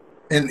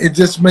 and it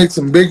just makes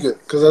him bigger.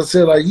 Because I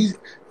said, like,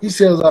 he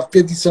sells out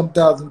 50-some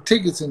thousand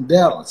tickets in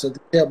Dallas at the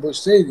Cowboy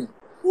Stadium.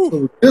 So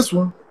with this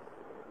one,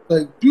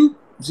 like,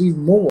 it's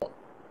even more.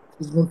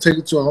 It's going to take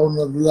it to a whole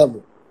nother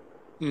level.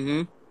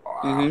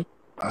 Wow.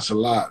 That's a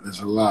lot.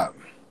 That's a lot.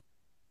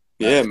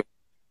 Yeah, man.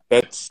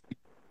 That's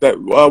that.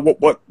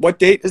 What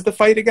date is the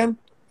fight again?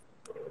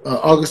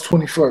 August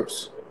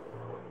 21st.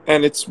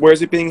 And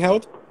where's it being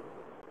held?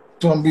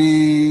 It's going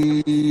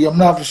to be, I'm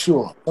not for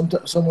sure,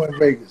 somewhere in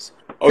Vegas.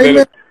 Okay. Hey,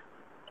 man,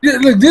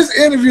 look, this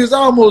interview is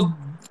almost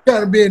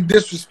kind of being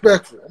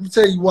disrespectful. Let me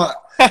tell you why.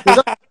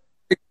 I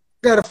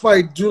got to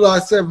fight July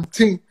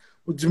 17th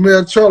with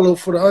Jamel Charlo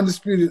for the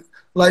undisputed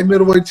light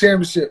middleweight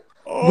championship.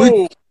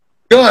 Oh.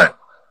 Gun.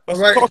 All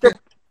right.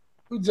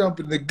 We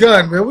jumping the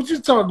gun, man. What you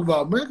talking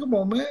about, man? Come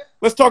on, man.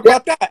 Let's talk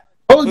about that.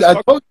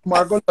 I told you,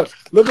 Marco.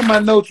 Look at my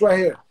notes right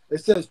here. It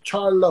says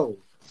Charlo.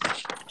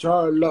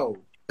 Charlo.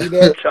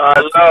 Shout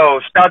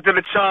out to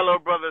the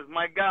Charlo brothers,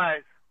 my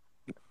guys.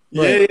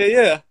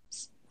 Yeah.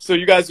 So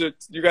you guys are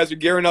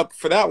gearing up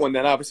for that one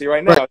then, obviously,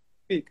 right now.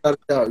 Yeah.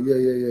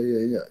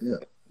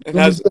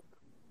 And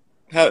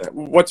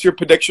what's your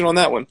prediction on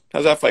that one?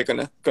 How's that fight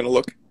gonna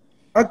look?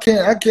 I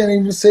can't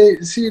even see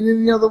it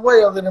any other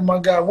way other than my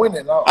guy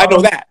winning. I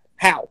know that.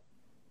 How?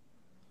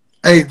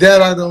 Hey,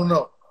 that I don't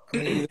know.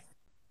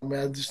 I mean,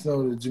 I just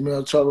know that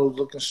Jermell Charlo's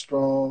looking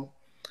strong.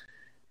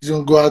 He's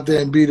gonna go out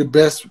there and be the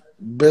best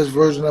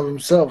version of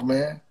himself,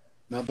 man.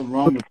 Nothing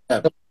wrong with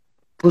that.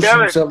 Push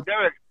Derrick, himself.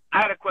 Derrick,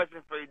 I had a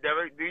question for you,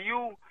 Derrick. Do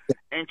you,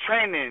 in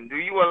training, do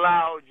you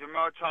allow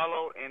Jermell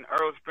Charlo and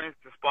Errol Spence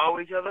to spar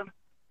with each other?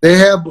 They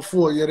have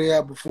before, yeah. And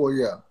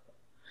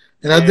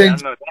Yeah, I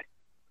know that.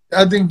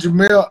 I think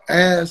Jermell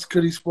asked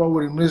could he spar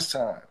with him this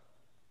time.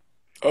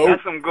 Oh,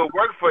 That's some good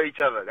work for each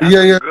other. That's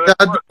Yeah, some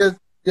good work.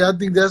 I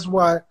think that's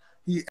why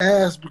he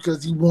asked,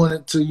 because he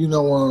wanted to, he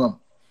knows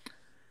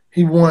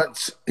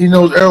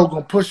Errol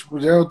gonna push,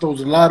 because Errol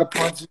throws a lot of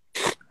punches,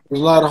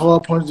 there's a lot of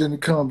hard punches, and he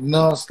comes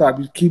nonstop.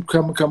 He keep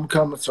coming.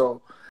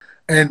 So,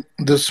 and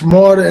the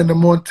smarter and the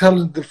more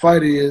intelligent the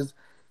fighter is,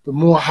 the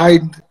more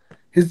heightened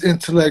his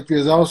intellect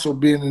is, also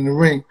being in the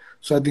ring.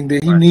 So I think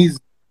that he needs,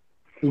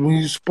 when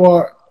you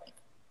spar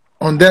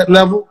on that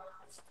level,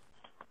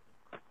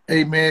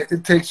 hey man,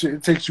 it takes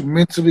you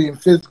mentally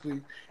and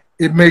physically.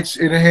 It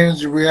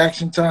enhances your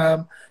reaction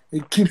time.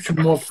 It keeps you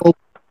more focused.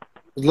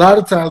 A lot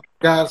of times,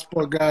 guys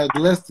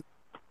less,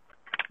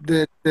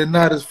 they're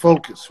not as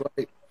focused,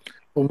 right?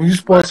 But when you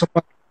spar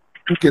somebody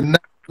who can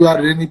knock you out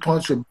at any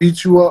punch or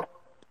beat you up,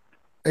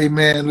 hey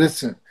man,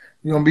 listen,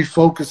 you're gonna be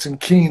focused and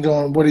keen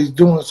on what he's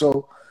doing.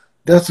 So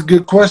that's a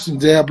good question,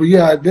 Jab. But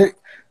yeah,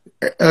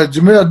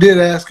 Jermell did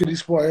ask could he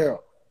spar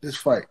Errol this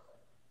fight.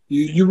 Do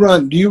you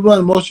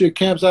run most of your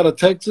camps out of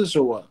Texas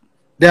or what?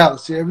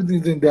 Dallas, yeah,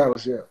 everything's in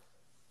Dallas, yeah.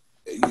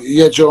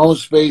 You got your own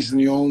space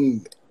and your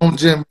own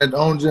gym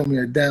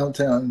here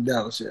downtown in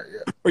Dallas, yeah.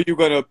 are you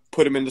gonna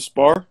put him in the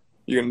spar?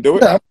 You gonna do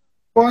it? Yeah,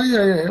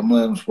 yeah. I'm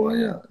letting him spar,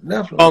 yeah,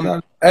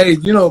 definitely. Hey,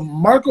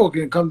 Marco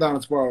can come down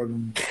and spar with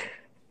him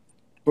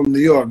from New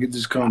York. He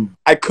just come.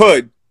 I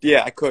could.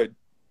 Yeah, I could.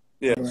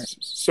 Yeah, Right.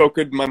 so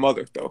could my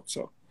mother though.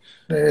 So,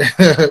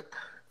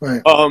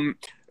 Right.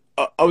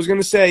 I was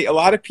gonna say a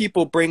lot of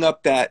people bring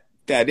up the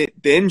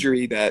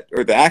injury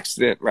or the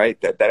accident, right?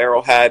 That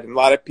Errol had, and a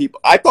lot of people.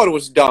 I thought it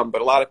was dumb,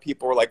 but a lot of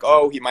people were like,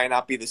 "Oh, he might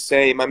not be the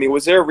same." I mean,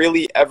 was there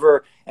really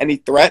ever any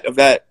threat of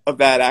that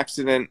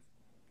accident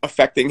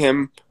affecting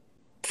him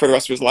for the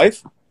rest of his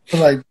life?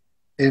 Like,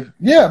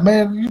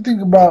 man, you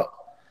think about,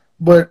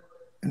 but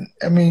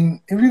I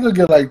mean, if you look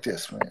at it like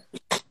this, man,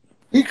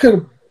 he could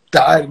have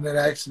died in that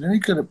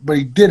accident. But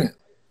he didn't,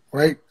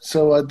 right?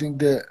 So I think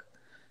that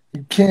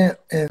you can't.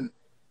 And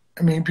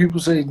I mean, people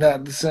say he's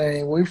not the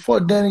same. Well, he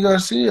fought Danny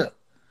Garcia.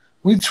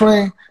 We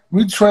trained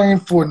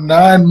for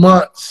 9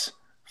 months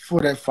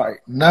for that fight.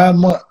 9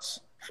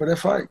 months for that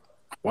fight.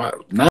 Wow,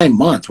 9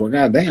 months. Well,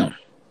 goddamn.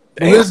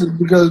 Well, listen,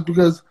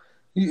 because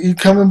he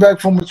coming back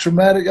from a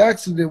traumatic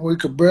accident where he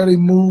could barely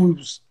move. He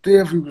was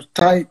stiff. He was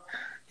tight.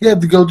 He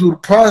had to go through the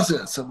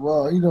process of,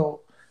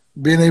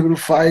 being able to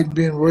fight,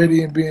 being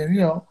ready, and being,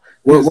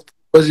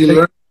 Was he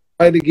learning to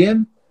fight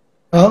again?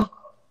 Huh?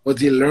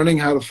 Was he learning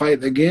how to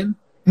fight again?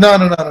 No.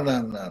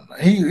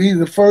 He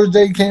the first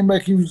day he came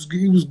back, he was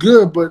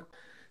good, but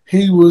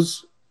he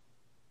was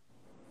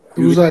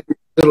like a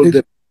little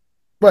different.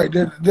 Right,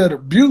 that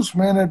abuse,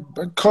 man,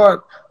 that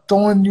cart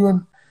throwing you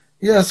in.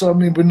 Yeah, so I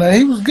mean, but now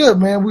he was good,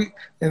 man.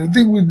 And the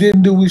thing we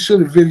didn't do, we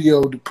should have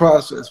videoed the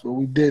process, but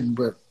we didn't.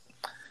 But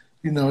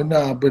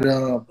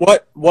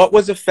what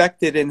was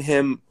affected in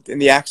him in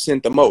the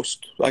accident the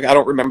most? Like, I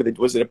don't remember.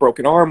 Was it a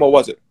broken arm? What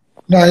was it?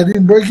 No, he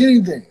didn't break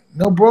anything.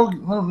 No,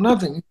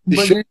 nothing. He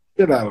shook the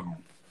shit out of him.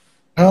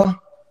 Huh?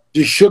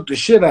 Just shook the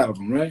shit out of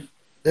him, right?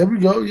 There we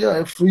go.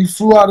 Yeah, he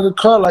flew out of the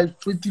car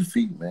like 50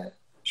 feet, man.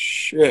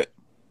 Shit.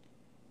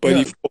 But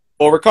he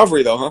full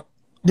recovery though, huh?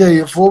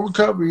 Yeah, full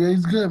recovery. Yeah,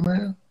 he's good,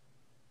 man.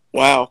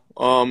 Wow.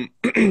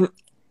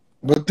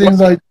 But things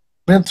like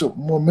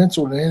more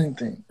mental than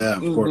anything. Yeah,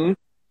 of course.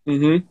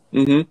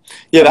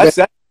 Yeah,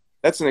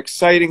 that's an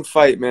exciting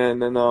fight,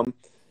 man. And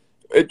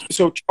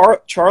so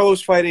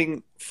Charlo's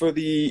fighting for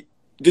the.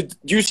 Do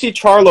you see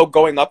Charlo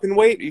going up in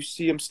weight? Or you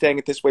see him staying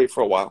at this weight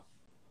for a while?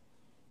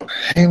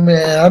 Hey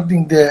man, I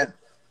think that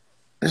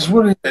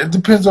it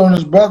depends on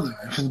his brother.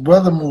 If his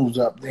brother moves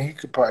up, then he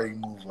could probably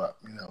move up.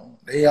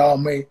 They all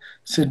may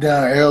sit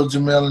down. Errol,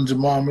 Jermell, and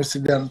Jamal may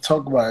sit down and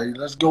talk about it.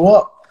 Let's go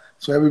up.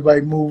 So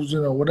everybody moves.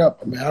 What up?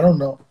 I mean, I don't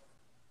know.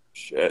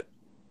 Shit.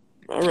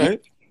 All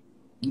right.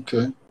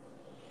 Okay.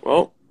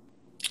 Well,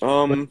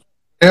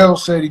 Errol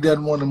said he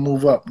doesn't want to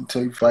move up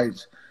until he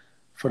fights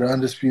for the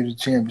undisputed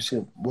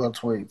championship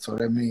welterweight. So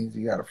that means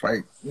he got to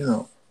fight. Yeah.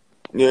 All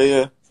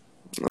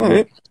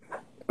right.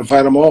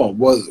 Fight them all.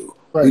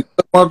 Right. We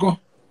good, Marco?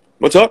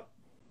 What's up?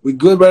 We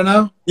good right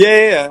now?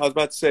 Yeah. I was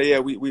about to say, yeah,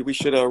 we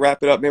should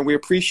wrap it up, man. We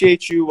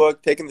appreciate you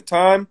taking the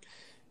time.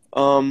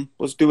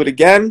 Let's do it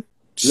again,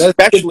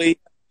 especially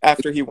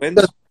after he wins.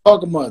 Let's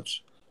talk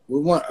much.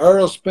 We want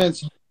Errol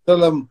Spence.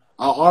 Tell him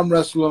I'll arm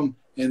wrestle him,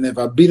 and if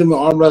I beat him in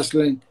arm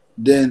wrestling,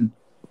 then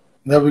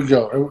there we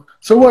go.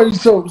 So what?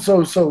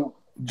 So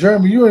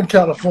Jeremy, you're in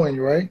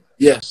California, right?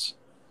 Yes.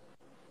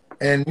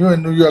 And you're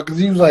in New York, because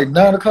he was like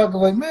 9 o'clock. I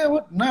was like, man,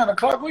 what 9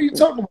 o'clock? What are you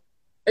talking about?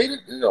 8?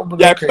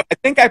 Yeah, okay. I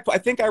think I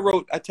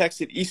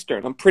texted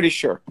Eastern. I'm pretty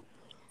sure.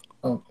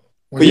 Oh,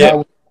 but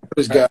yeah,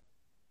 this guy.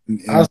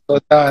 I saw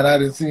dying. I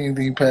didn't see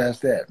anything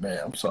past that, man.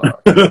 I'm sorry.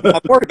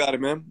 Don't worry about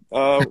it, man.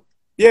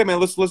 Yeah, man.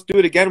 Let's do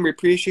it again. We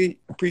appreciate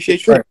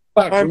you.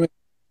 Right.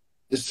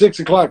 It's 6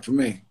 o'clock for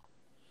me.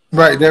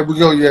 Right, there we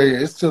go. Yeah.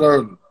 It's still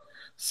early.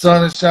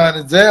 Sun is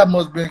shining. Zab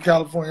must be in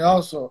California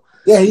also.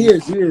 Yeah, he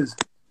is.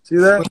 See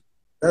that?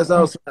 That's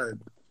outside.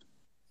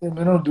 Yeah,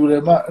 man, don't do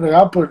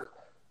that.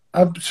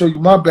 I'll show you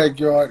my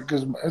backyard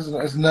because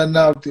there's nothing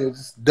out there.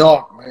 It's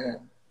dark,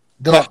 man.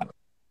 Dark.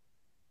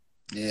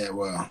 Yeah,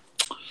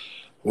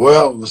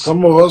 well,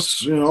 some of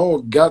us,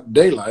 got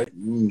daylight.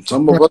 And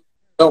some of us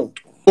don't.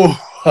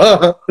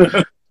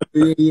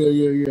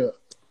 Yeah.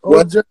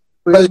 Well,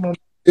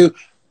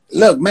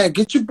 look, man,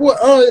 get your boy.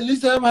 At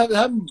least have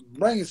him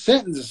bring a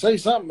sentence and say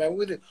something, man.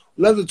 We'd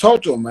love to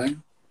talk to him,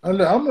 man. I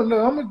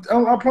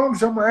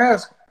promise you, I'm gonna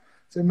ask him.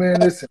 Say, man,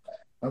 listen,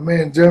 my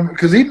man Jeremy,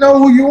 because he know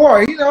who you are.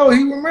 He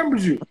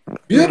remembers you.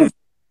 Beautiful.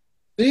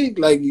 See,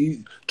 like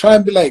you try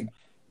and be like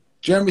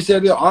Jeremy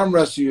said, he'll arm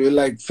wrestle you,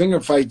 like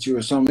finger fight you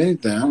or something,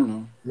 anything. I don't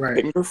know.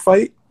 Right. Finger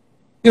fight?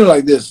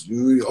 Like this.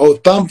 Oh,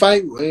 thumb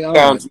fight?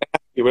 Sounds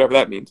nasty, whatever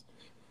that means.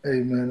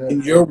 Hey, man.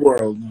 In your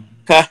world. In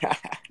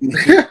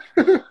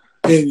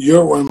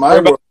my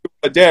world.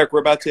 Derrick, we're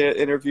about to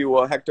interview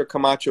Hector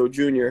Camacho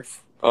Jr.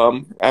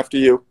 After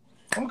you.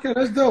 Okay,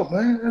 that's dope,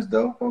 man. That's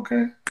dope.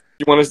 Okay.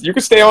 You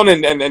can stay on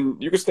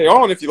and you can stay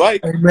on if you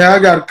like. Hey, man, I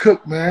gotta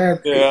cook, man.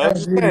 Yeah.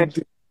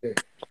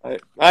 All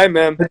right,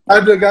 man. I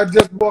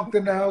just walked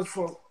in the house,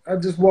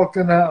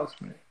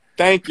 man.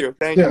 Thank you.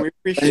 We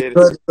appreciate it.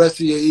 The rest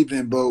of your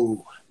evening,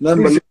 bro.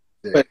 Nothing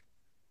but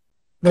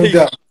No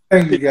doubt.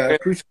 Thank you, guys.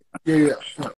 Appreciate it. Yeah.